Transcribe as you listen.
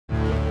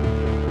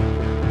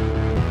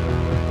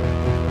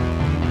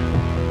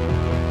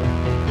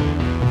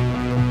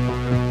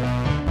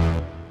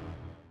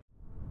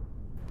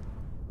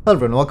Hello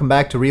everyone, welcome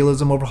back to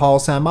Realism Overhaul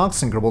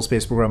Sandbox in Kerbal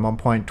Space Program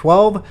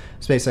 1.12.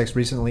 SpaceX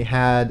recently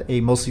had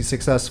a mostly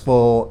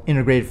successful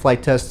integrated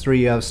flight test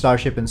 3 of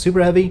Starship and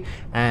Super Heavy,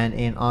 and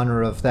in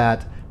honor of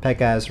that, PEKKA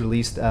has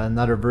released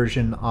another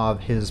version of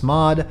his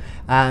mod.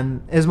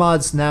 And his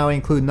mods now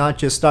include not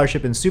just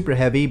Starship and Super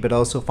Heavy, but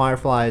also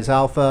Firefly's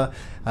Alpha,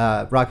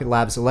 Rocket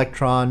Lab's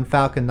Electron,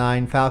 Falcon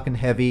 9, Falcon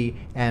Heavy,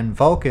 and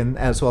Vulcan,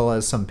 as well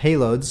as some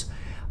payloads.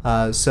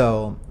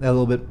 So a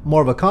little bit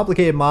more of a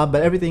complicated mod,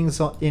 but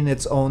everything's in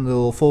its own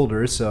little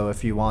folder, so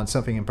if you want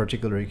something in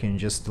particular you can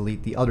just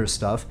delete the other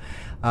stuff.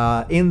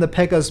 In the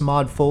PEKKA's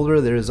mod folder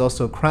there is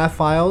also craft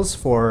files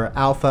for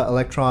Alpha,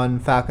 Electron,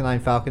 Falcon 9,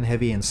 Falcon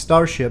Heavy, and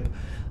Starship,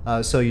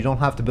 so you don't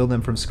have to build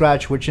them from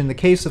scratch, which in the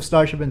case of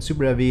Starship and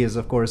Super Heavy is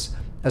of course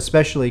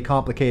especially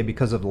complicated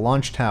because of the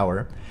launch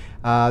tower.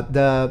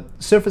 The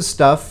surface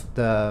stuff,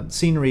 the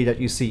scenery that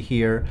you see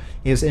here,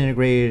 is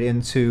integrated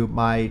into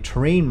my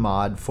terrain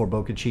mod for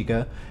Boca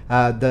Chica.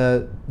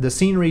 The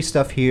scenery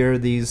stuff here,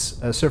 these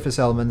surface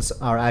elements,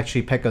 are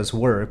actually PEKKA's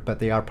work, but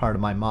they are part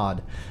of my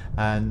mod.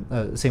 And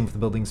same with the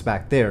buildings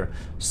back there.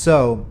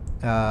 So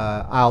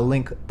I'll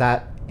link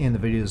that in the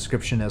video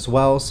description as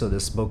well, so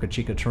this Boca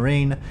Chica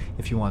terrain,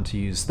 if you want to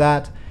use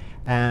that.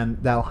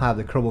 And that'll have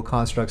the Kerbal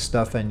Constructs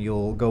stuff, and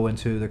you'll go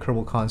into the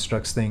Kerbal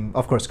Constructs thing.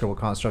 Of course, Kerbal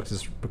Constructs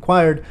is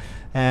required,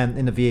 and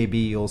in the VAB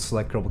you'll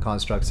select Kerbal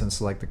Constructs and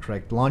select the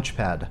correct launch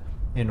pad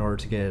in order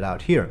to get it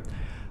out here.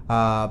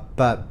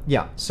 But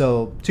yeah,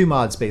 so two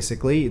mods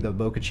basically, the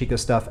Boca Chica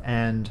stuff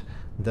and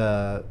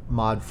the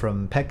mod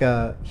from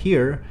PEKKA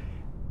here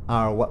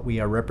are what we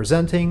are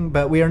representing,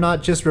 but we are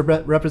not just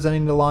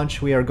representing the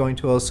launch, we are going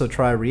to also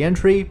try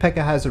re-entry.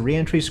 PEKKA has a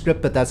re-entry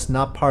script, but that's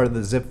not part of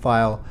the zip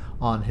file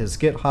on his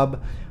GitHub.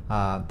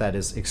 That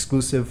is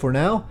exclusive for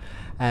now,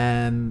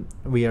 and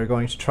we are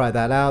going to try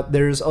that out.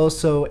 There's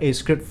also a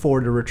script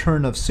for the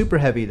return of Super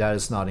Heavy that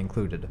is not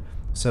included.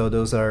 So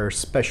those are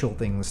special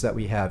things that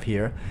we have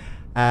here.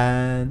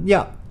 And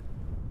yeah,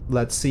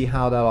 let's see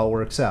how that all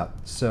works out.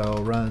 So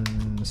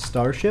run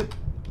Starship.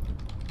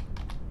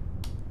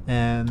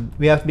 And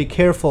we have to be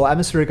careful.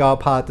 Atmospheric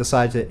Autopilot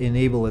decided to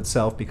enable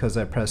itself because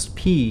I pressed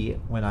P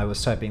when I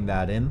was typing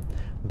that in.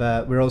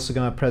 But we're also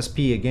going to press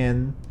P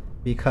again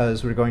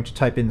because we're going to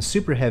type in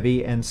Super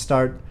Heavy and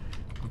start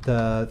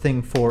the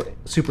thing for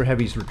Super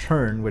Heavy's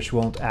return, which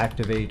won't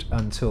activate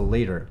until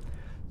later.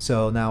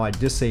 So now I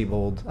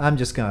disabled. I'm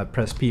just going to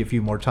press P a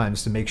few more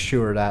times to make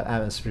sure that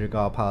Atmospheric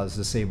Autopilot is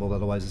disabled,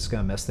 otherwise it's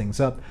going to mess things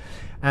up.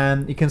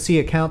 And you can see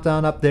a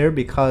countdown up there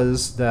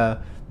because the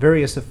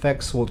various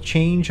effects will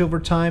change over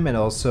time, and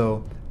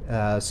also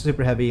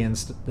Super Heavy and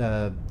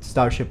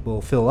Starship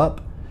will fill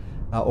up,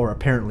 or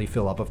apparently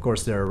fill up. Of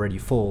course they're already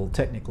full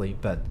technically,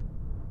 but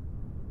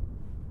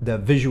the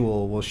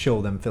visual will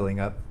show them filling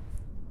up,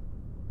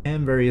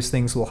 and various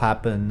things will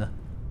happen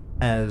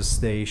as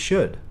they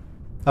should.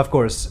 Of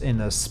course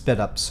in a sped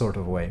up sort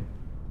of way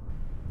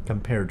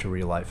compared to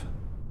real life.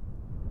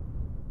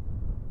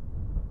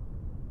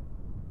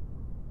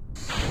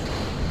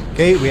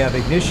 Okay, we have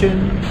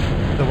ignition,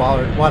 the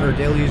water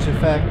deluge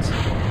effect,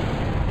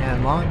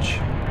 and launch.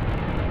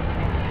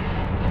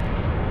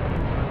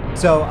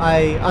 So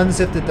I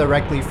unzipped it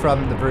directly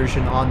from the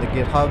version on the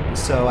GitHub,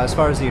 so as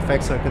far as the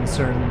effects are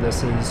concerned,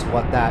 this is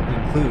what that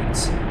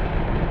includes.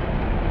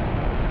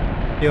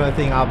 The only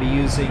thing I'll be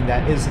using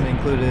that isn't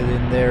included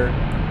in there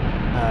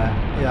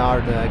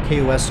are the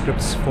KOS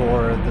scripts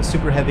for the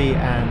Super Heavy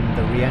and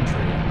the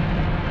re-entry.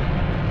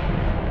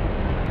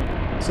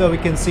 So we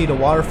can see the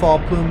waterfall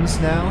plumes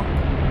now,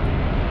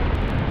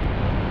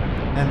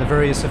 and the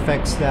various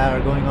effects that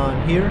are going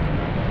on here.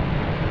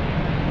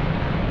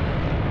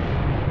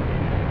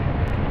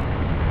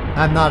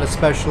 I'm not a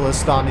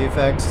specialist on the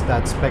effects,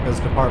 that's PEKKA's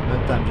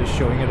department, I'm just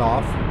showing it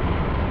off.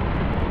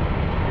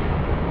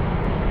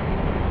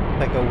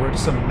 PEKKA worked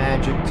some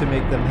magic to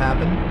make them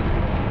happen.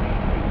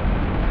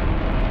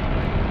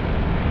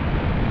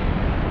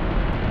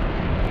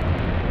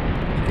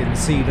 You can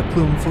see the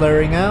plume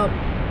flaring out.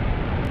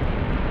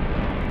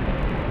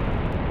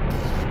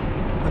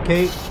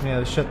 Okay, we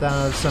have a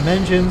shutdown of some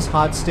engines,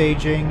 hot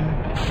staging,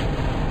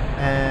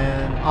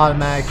 and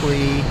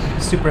automatically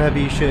Super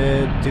Heavy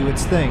should do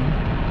its thing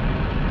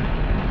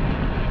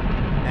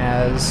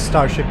as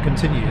Starship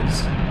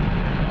continues.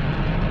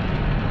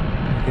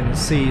 You can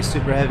see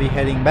Super Heavy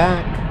heading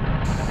back,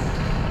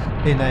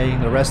 igniting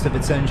the rest of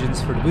its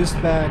engines for the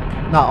boost back.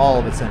 Not all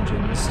of its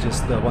engines,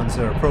 just the ones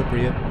that are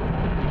appropriate.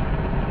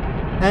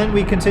 And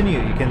we continue.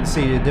 You can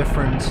see the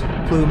different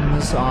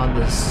plumes on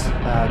this,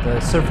 the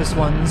surface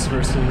ones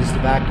versus the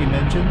vacuum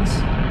engines.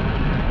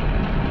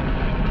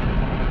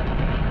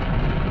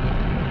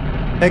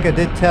 PEKKA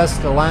did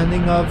test the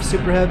landing of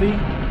Super Heavy.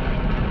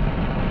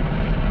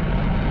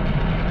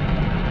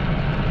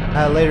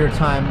 At a later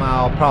time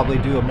I'll probably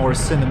do a more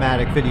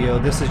cinematic video.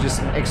 This is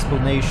just an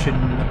explanation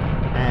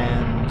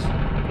and,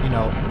 you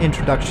know,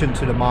 introduction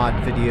to the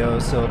mod video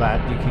so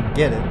that you can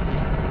get it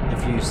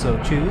if you so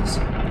choose.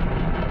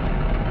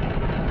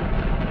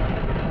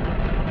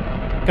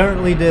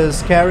 Currently it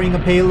is carrying a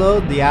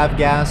payload. The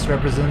avgas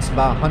represents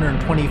about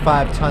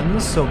 125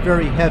 tons, so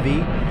very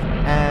heavy.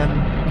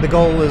 And the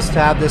goal is to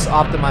have this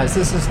optimized.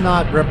 This is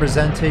not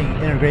representing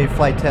Integrated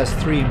Flight Test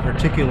 3 in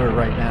particular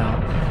right now.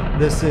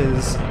 This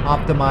is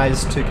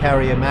optimized to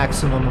carry a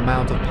maximum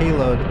amount of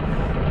payload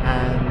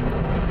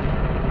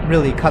and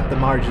really cut the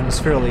margins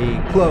fairly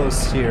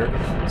close here.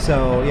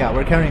 So yeah,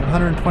 we're carrying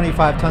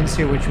 125 tons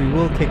here, which we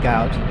will kick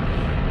out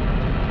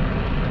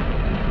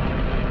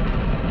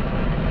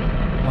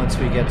once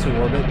we get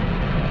to orbit.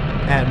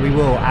 And we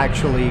will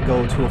actually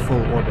go to a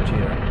full orbit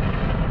here.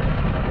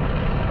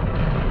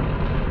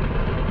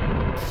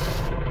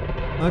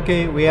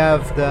 Okay, we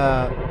have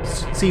the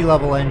sea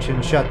level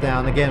engine shut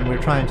down. Again, we're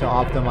trying to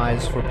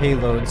optimize for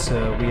payload,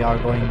 so we are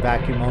going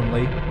vacuum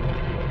only.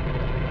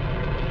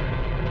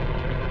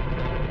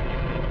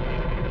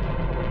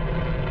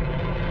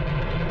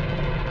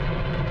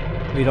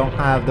 We don't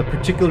have the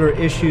particular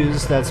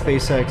issues that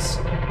SpaceX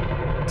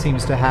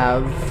seems to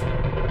have,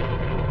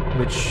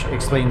 which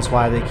explains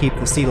why they keep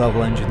the sea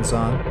level engines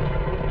on.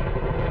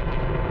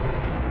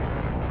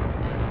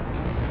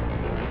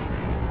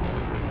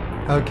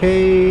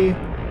 Okay.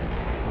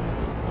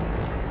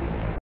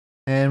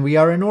 And we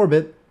are in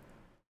orbit.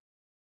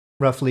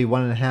 Roughly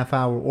 1.5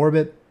 hour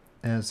orbit,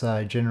 as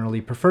I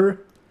generally prefer.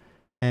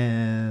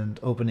 And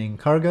opening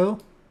cargo.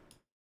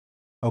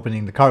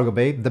 Opening the cargo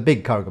bay. The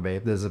big cargo bay.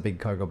 There's a big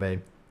cargo bay.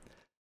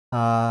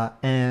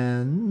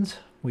 And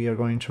we are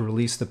going to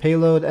release the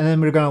payload, and then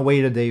we're going to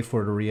wait a day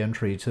for the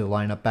re-entry to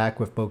line up back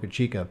with Boca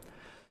Chica.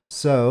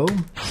 So,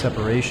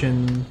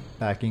 separation,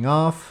 backing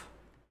off,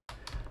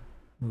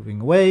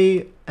 moving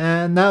away,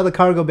 and now the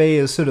cargo bay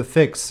is sort of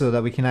fixed so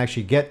that we can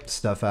actually get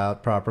stuff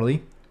out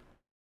properly,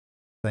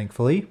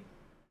 thankfully.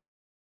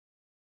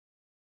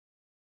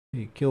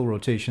 A kill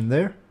rotation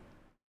there.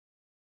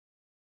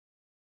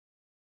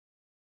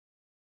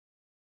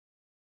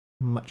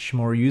 Much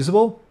more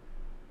usable.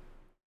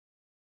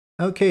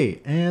 Okay,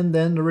 and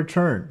then the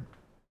return.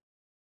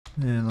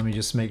 And let me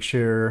just make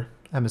sure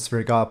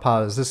atmospheric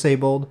autopilot is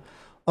disabled.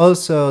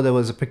 Also, there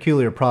was a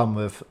peculiar problem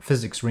with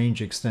physics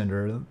range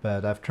extender,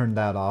 but I've turned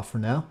that off for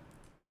now.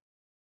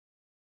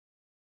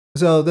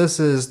 So this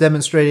is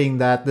demonstrating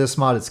that this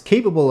mod is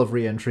capable of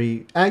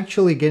re-entry.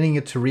 Actually getting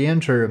it to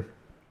re-enter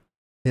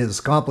is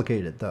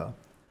complicated though.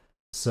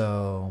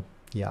 So,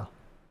 yeah.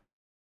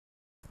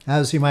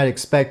 As you might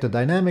expect, the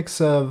dynamics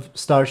of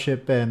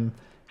Starship and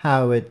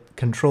how it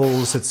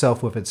controls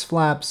itself with its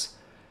flaps,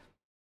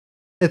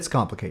 it's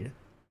complicated.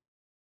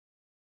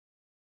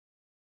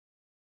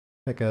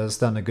 PEKKA has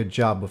done a good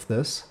job with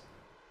this.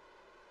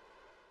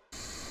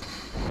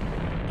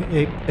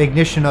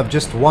 Ignition of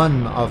just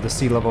one of the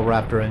sea level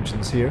Raptor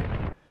engines here.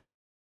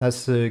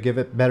 That's to give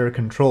it better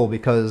control,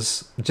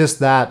 because just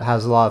that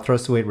has a lot of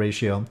thrust to weight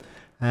ratio.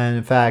 And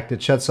in fact,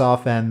 it shuts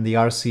off and the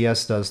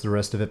RCS does the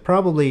rest of it.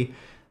 Probably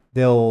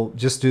they'll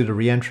just do the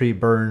re-entry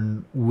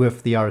burn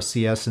with the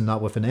RCS and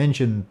not with an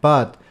engine,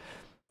 but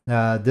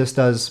this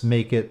does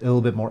make it a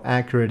little bit more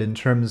accurate in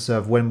terms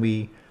of when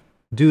we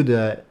do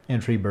the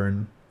entry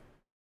burn.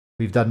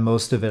 We've done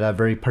most of it at a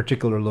very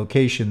particular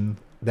location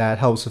that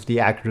helps with the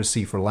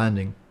accuracy for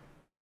landing.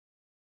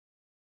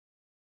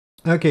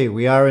 Okay,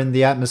 we are in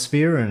the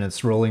atmosphere and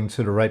it's rolling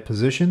to the right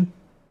position.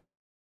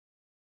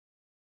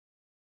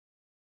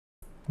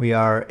 We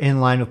are in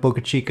line with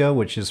Boca Chica,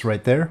 which is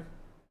right there.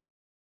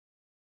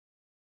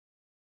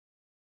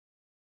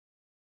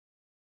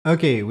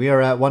 Okay, we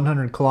are at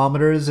 100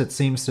 kilometers. It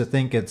seems to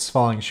think it's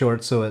falling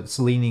short, so it's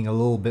leaning a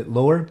little bit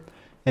lower.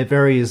 It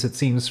varies, it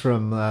seems,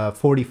 from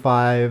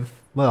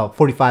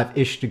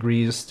 45-ish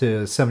degrees to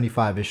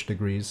 75-ish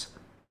degrees,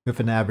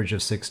 with an average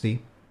of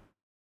 60.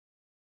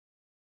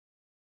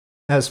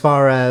 As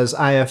far as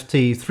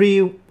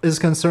IFT-3 is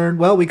concerned,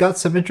 well, we got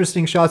some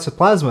interesting shots of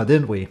plasma,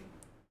 didn't we?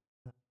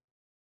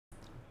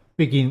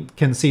 We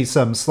can see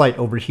some slight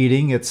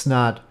overheating. It's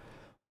not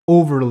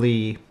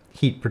overly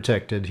heat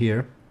protected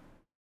here.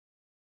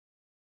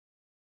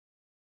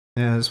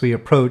 As we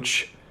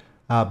approach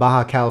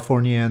Baja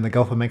California and the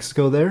Gulf of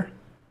Mexico there.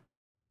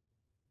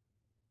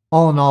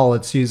 All in all,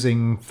 it's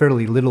using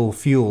fairly little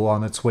fuel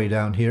on its way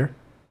down here.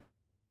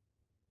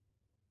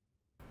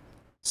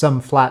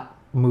 Some flat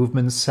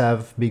movements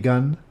have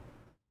begun,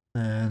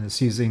 and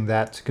it's using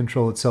that to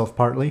control itself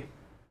partly.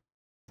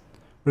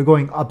 We're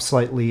going up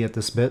slightly at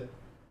this bit,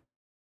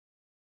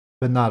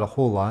 but not a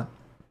whole lot.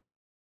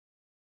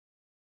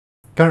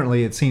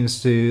 Currently, it seems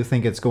to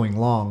think it's going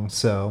long,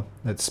 so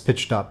it's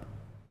pitched up.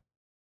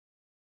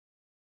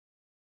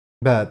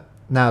 But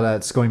now that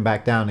it's going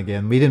back down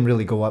again, we didn't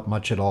really go up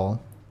much at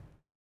all.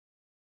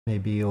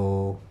 Maybe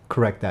you'll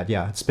correct that.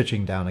 Yeah, it's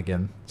pitching down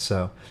again.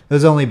 So it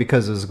was only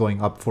because it was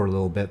going up for a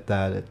little bit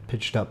that it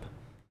pitched up.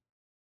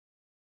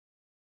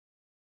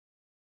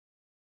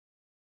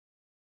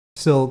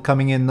 Still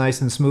coming in nice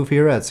and smooth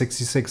here at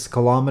 66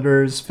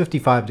 kilometers,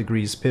 55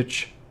 degrees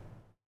pitch.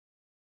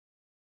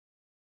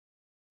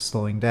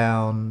 Slowing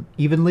down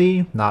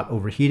evenly, not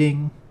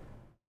overheating.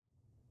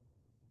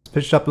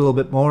 Pitched up a little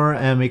bit more,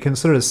 and we can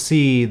sort of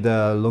see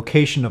the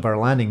location of our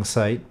landing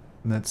site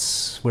And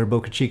that's where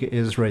Boca Chica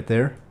is right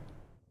there.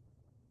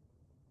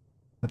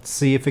 Let's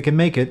see if it can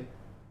make it.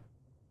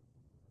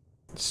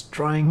 It's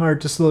trying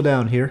hard to slow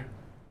down here.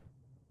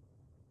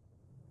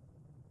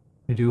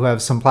 We do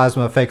have some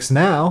plasma effects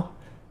now.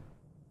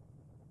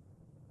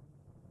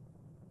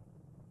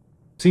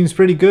 Seems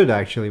pretty good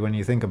actually when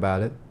you think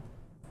about it.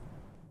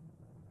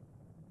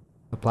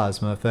 The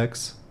plasma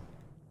effects.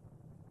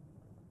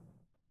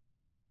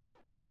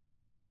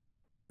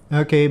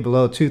 Okay,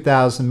 below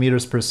 2,000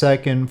 meters per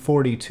second,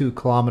 42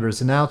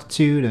 kilometers in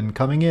altitude, and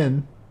coming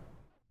in.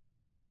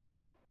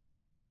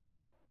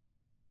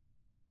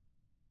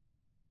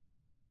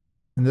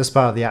 In this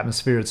part of the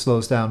atmosphere, it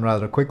slows down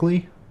rather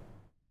quickly.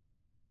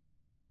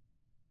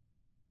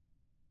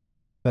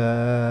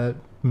 But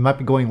we might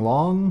be going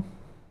long,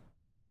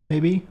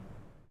 maybe?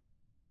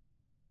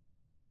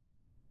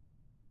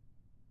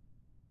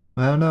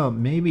 I don't know,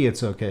 maybe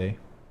it's okay.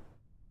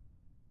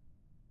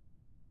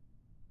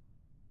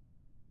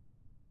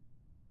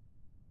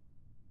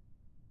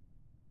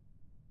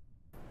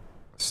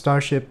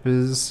 Starship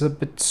is a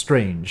bit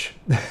strange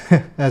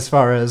as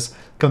far as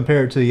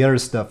compared to the other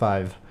stuff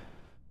I've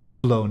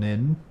flown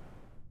in.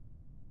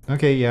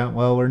 Okay, yeah,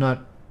 well, we're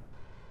not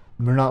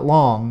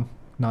long,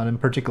 not in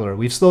particular.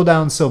 We've slowed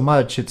down so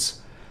much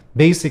it's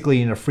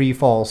basically in a free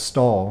fall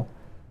stall.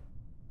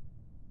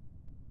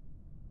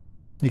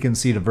 You can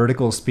see the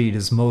vertical speed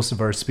is most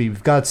of our speed.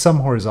 We've got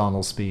some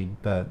horizontal speed,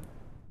 but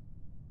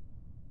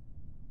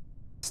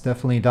it's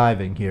definitely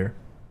diving here.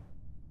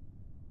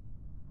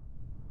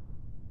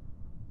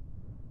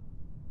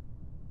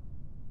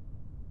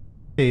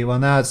 Okay, well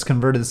now it's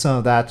converted some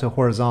of that to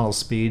horizontal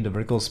speed. The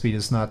vertical speed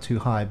is not too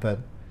high, but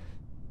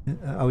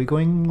are we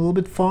going a little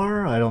bit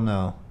far? I don't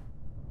know.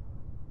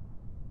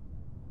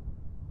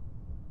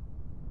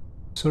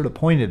 Sort of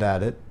pointed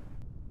at it.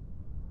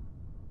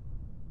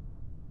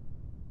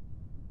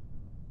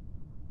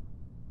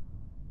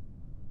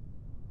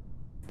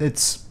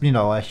 It's, you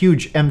know, a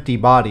huge empty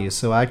body,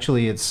 so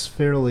actually it's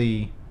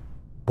fairly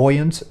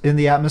buoyant in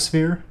the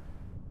atmosphere.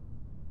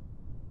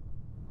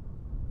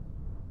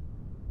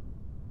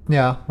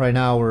 Yeah, right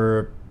now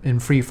we're in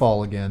free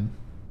fall again.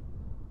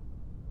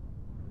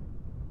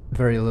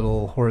 Very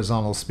little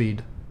horizontal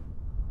speed.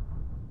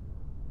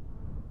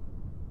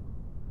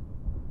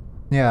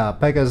 Yeah,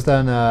 PEKKA's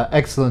done an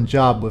excellent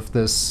job with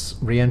this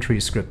re-entry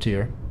script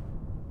here.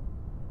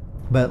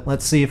 But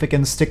let's see if it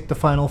can stick the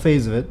final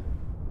phase of it.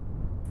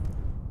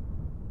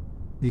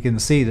 You can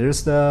see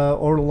there's the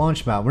orbital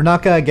launch mount. We're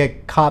not gonna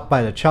get caught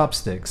by the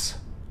chopsticks.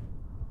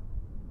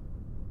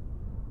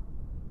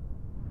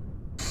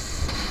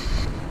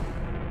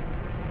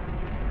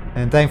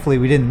 And thankfully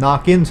we didn't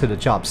knock into the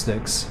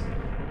chopsticks,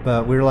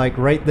 but we're like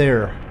right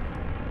there.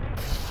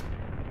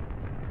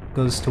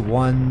 Goes to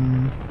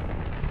 1.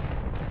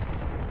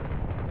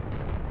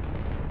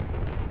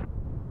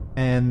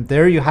 And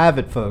there you have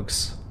it,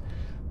 folks.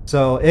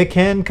 So it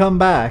can come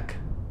back.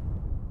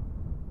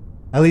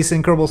 At least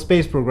in Kerbal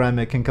Space Program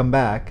it can come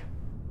back.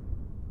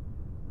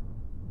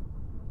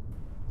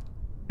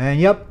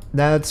 And yep,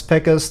 that's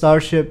PEKKA's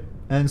Starship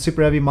and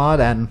Super Heavy mod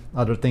and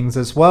other things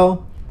as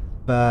well.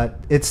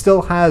 But it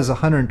still has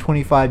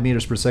 125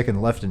 meters per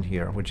second left in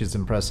here, which is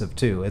impressive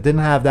too. It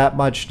didn't have that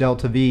much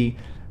delta V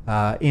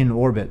in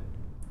orbit.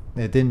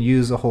 It didn't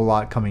use a whole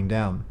lot coming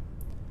down.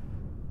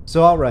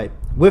 So alright,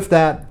 with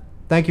that,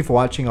 thank you for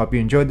watching. I hope you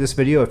enjoyed this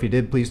video. If you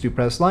did, please do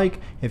press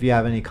like. If you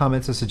have any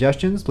comments or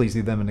suggestions, please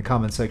leave them in the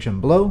comment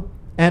section below.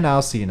 And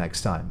I'll see you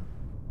next time.